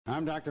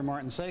I'm Dr.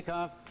 Martin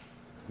Sokoff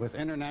with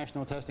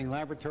International Testing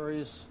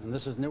Laboratories, and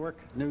this is Newark,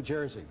 New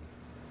Jersey.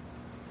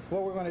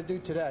 What we're going to do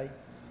today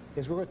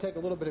is we're going to take a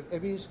little bit of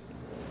IBIZ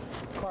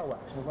car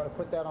wax. We're going to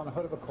put that on the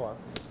hood of a car,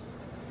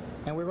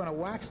 and we're going to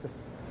wax the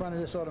front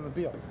of this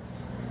automobile,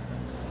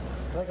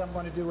 like I'm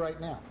going to do right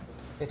now.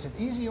 It's an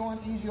easy on,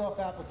 easy off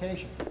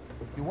application.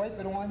 You wipe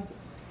it on,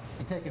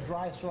 you take a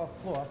dry,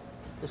 soft cloth.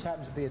 This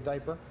happens to be a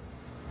diaper.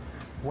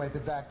 Wipe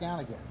it back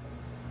down again.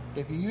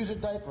 If you use a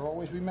diaper,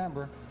 always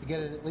remember to get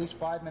it at least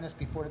 5 minutes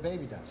before the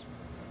baby does.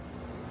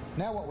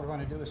 Now what we're going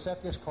to do is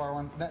set this car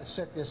on,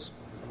 set this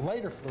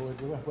lighter fluid.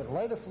 We're going to put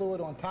lighter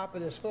fluid on top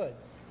of this hood,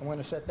 and we're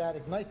going to set that,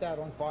 ignite that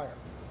on fire.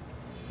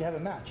 You have a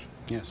match?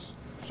 Yes.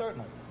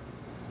 Certainly.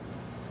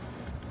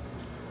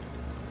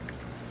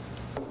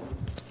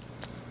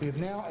 We've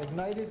now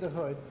ignited the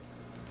hood.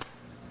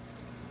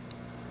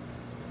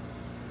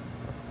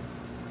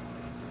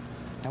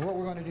 And what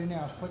we're going to do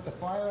now is put the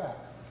fire out.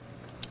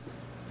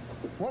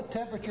 What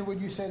temperature would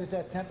you say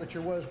that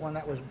temperature was when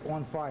that was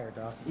on fire,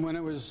 Doc? When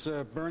it was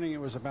burning, it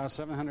was about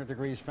 700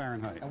 degrees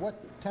Fahrenheit. And what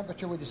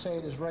temperature would you say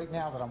it is right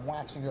now that I'm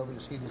waxing over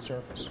this heated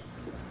surface?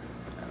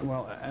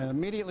 Well,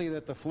 immediately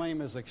that the flame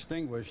is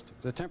extinguished,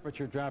 the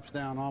temperature drops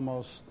down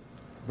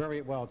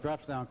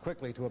drops down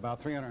quickly to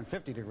about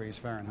 350 degrees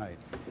Fahrenheit.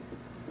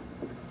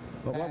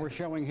 But what we're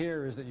showing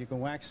here is that you can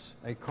wax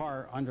a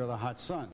car under the hot sun.